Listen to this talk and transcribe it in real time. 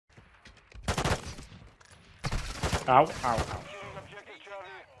Ow, ow, ow.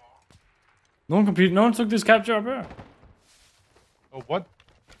 No one completed. No one took this capture up here. Oh, what?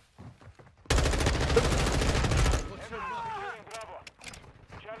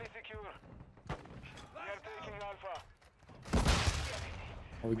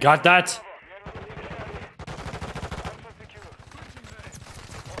 Oh, we got that.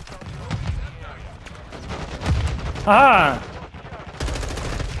 Ah!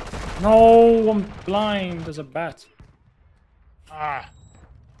 No, I'm blind. There's a bat. Ah.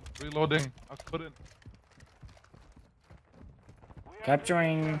 Reloading. I couldn't.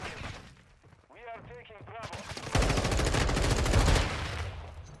 Capturing.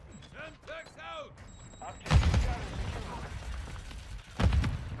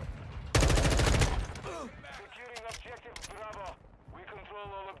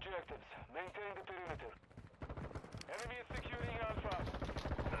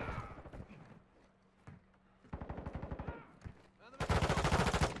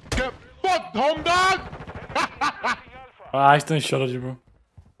 Get fucked, home dog! I accidentally shot at you, bro.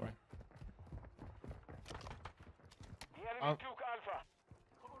 Sorry.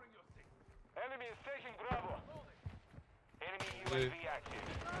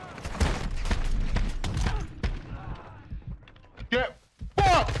 Get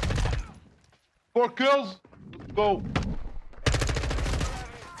fucked! 4 kills. Let's go.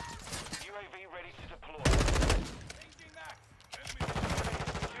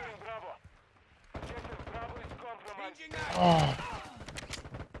 Oh.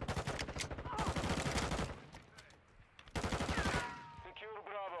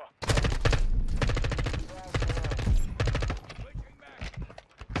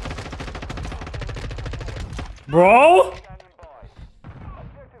 Bro?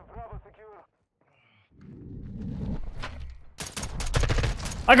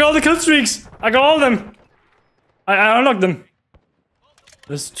 I got all the kill streaks! I got all of them! I unlocked them.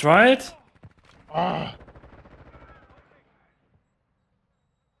 Let's try it. Ah.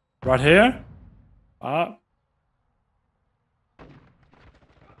 Right here. Ah.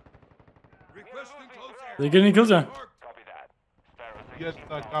 Did you get any kills there? Yes,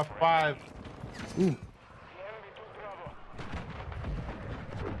 I got 5. Ooh.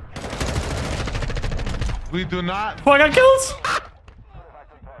 We do not. Oh, I got kills!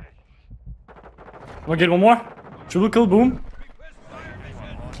 Wanna get one more? Triple kill, boom.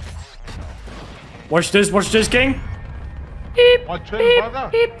 Watch this, King. Beep, Watch it, beep, brother.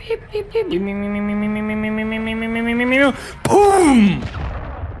 beep, beep, beep, beep. Boom!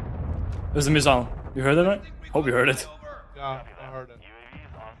 There's a missile. You heard that, right? Hope you heard it. Yeah, I heard it.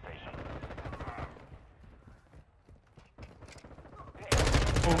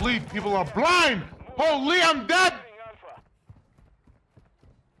 Holy, people are blind! Holy, I'm dead!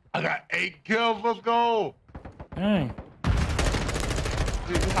 I got 8 kills, let's go! Dang.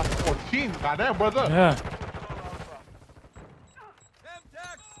 Dude, you got 14, goddamn, brother! Yeah.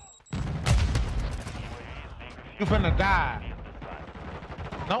 You finna die.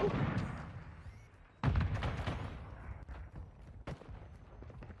 No?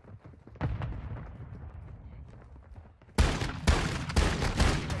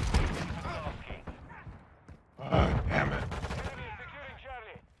 Damn it.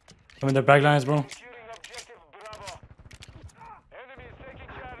 I'm in their back lines, bro.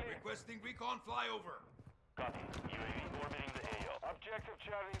 Requesting recon flyover. Copy. UAV orbiting the AO. Objective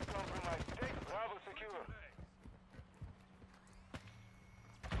Charlie is compromised. Take Bravo secure.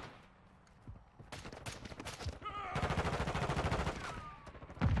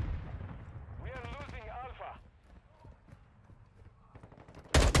 We are losing Alpha.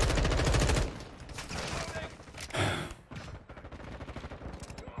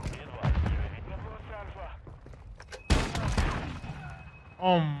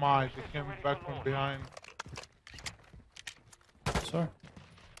 Oh my, she came back from behind. Sorry.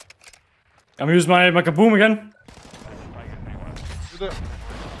 I'm gonna use my kaboom again.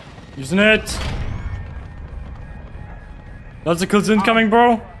 Using it. Lots of kills incoming,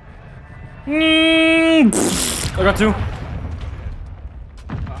 bro. I got 2.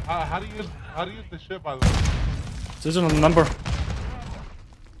 How do you use the ship, by the way? This is a number.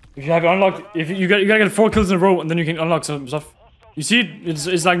 If you have it unlocked, if you gotta get 4 kills in a row, and then you can unlock some stuff. You see it?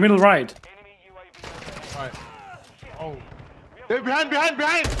 It's like middle right. Right. Oh. They're behind!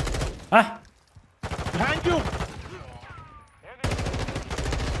 Huh? Behind you!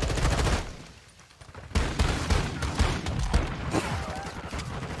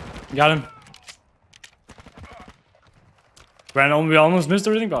 Got him. We almost missed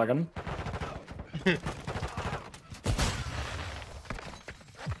everything, but I got him.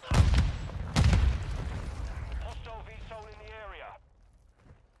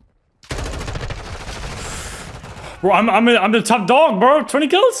 Bro, I'm the top dog, bro. 20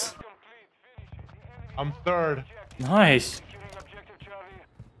 kills. I'm third. Nice. Securing objective Charlie.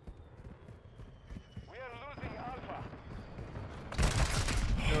 We are losing Alpha.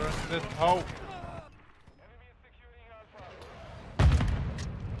 You're in this hole. Enemy is securing Alpha.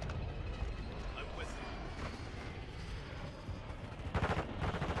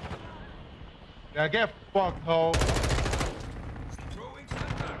 Yeah, get fucked, ho.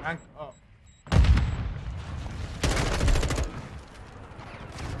 Rank up.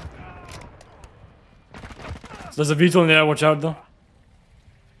 There's a VTOL in there. Watch out, though.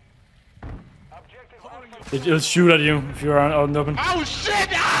 Objective Alpha. It'll shoot at you if you're out in the open. Oh shit!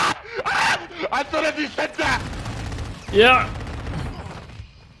 Ah! Ah! I thought that you said that! Yeah.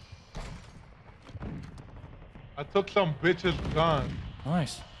 I took some bitch's gun.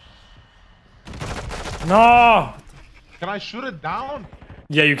 Nice. No. Can I shoot it down?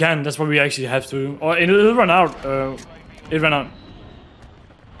 Yeah, you can. That's what we actually have to. Or it'll run out. It ran out.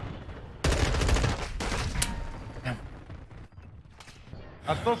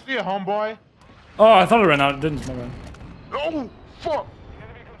 I still see it, homeboy. Oh, I thought it ran out. It didn't. My bad. Oh, fuck!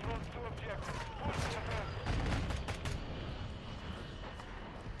 Enemy controls 2 objectives. Push the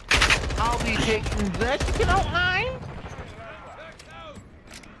defense. I'll be taking this, if you don't mind.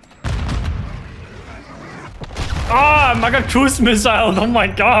 Ah, I got cruise missile. Oh my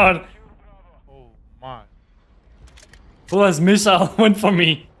god. Oh my. Full-as missile went for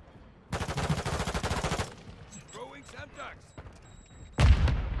me.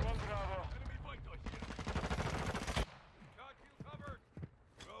 One Bravo.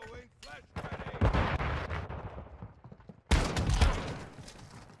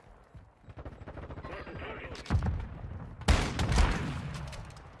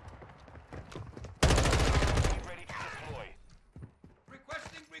 Ready to deploy.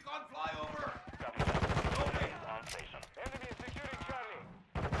 Requesting recon flyover. Copy that. Is on station. Enemy is securing Charlie.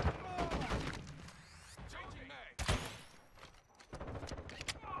 Changing mag.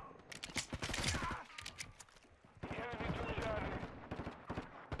 The enemy took Charlie.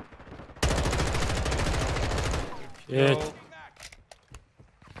 Shit.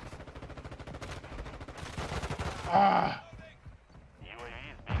 Ah! UAV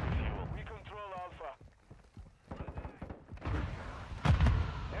is being fueled. We control Alpha.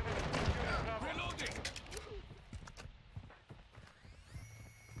 Enemy securing Bravo. Reloading.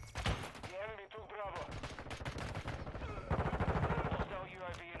 The enemy took Bravo. Hostile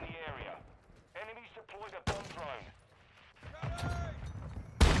UAV in the area. Enemies deployed a bomb drone.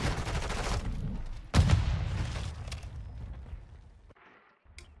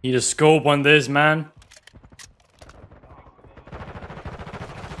 Need a scope on this, man.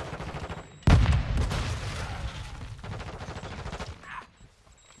 The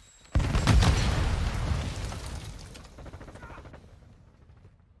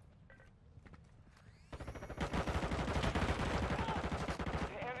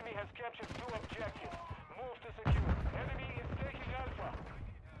enemy has captured 2 objectives. Move to secure. Enemy is taking Alpha.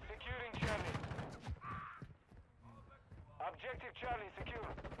 Securing Charlie. Objective Charlie secure.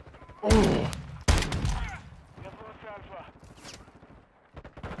 Oh! We have lost Alpha.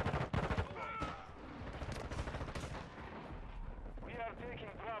 We are taking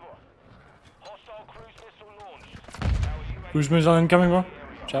Bravo. Hostile cruise missile launched. Our UAV Cruise missile incoming, bro.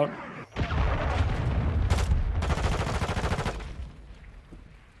 Watch out.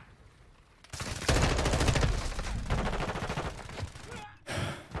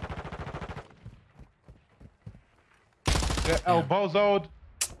 Get elbozoed.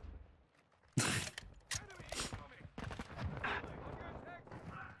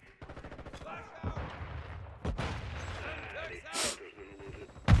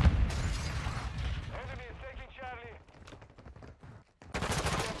 enemy is taking Charlie.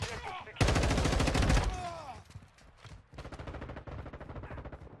 Objective secure.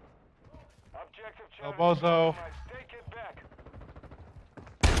 Objective Charlie. Elbozo. Take it back.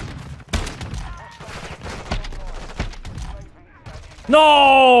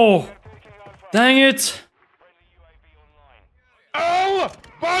 No! Taking Alpha. Dang it! Friendly UAV online. Oh!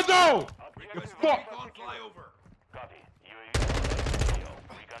 Bozo! You fuck! Recon flyover. Copy. UAV.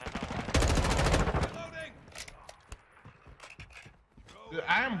 Recon is online. Reloading. Dude,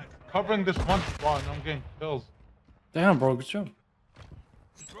 I am covering this one spot and I'm getting kills. Damn, bro. Good job.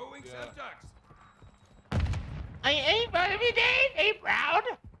 Throwing Semtex. I ain't proud of me, Dave. Are you proud?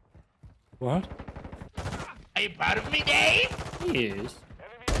 What? Are you proud of me, Dave? Yes.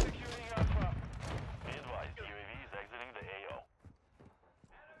 Enemy is securing Alpha. Be advised, UAV is exiting the AO.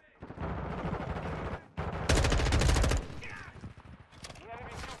 The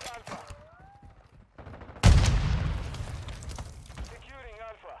enemy took Alpha.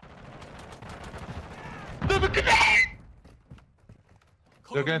 the grenade!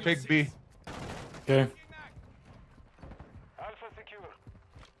 They're gonna take B. Okay. Alpha secure.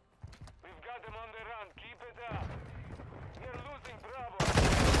 We've got them on the run. Keep it up. We're losing Bravo.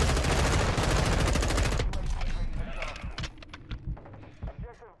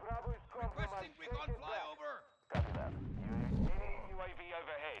 Objective Bravo is compromised. Requesting recon Take it back. flyover. Copy that. Enemy UAV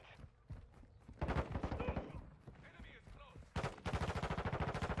overhead. Enemy is close.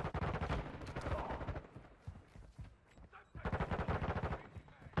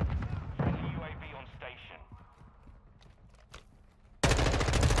 Enemy UAV on station.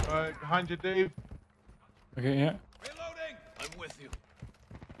 Behind you, Dave. Okay, yeah. Reloading. I'm with you.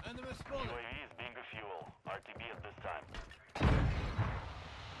 Enemy spotted. UAV is being a fuel. RTB at this time. The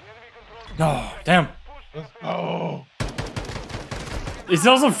enemy controls. Oh, damn. Push Let's go. Is it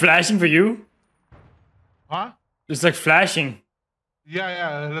also flashing for you? Huh? It's like flashing.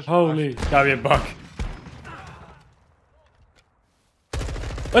 Yeah, let's Holy, gotta be a bug.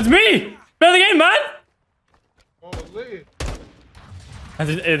 That's me! Play the game, man! Holy. And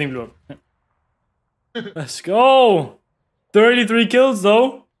then everything blew up. Let's go! 33 kills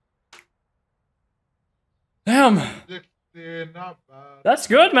though. Damn. 16, not bad. That's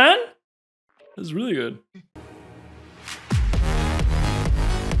good, man. That's really good.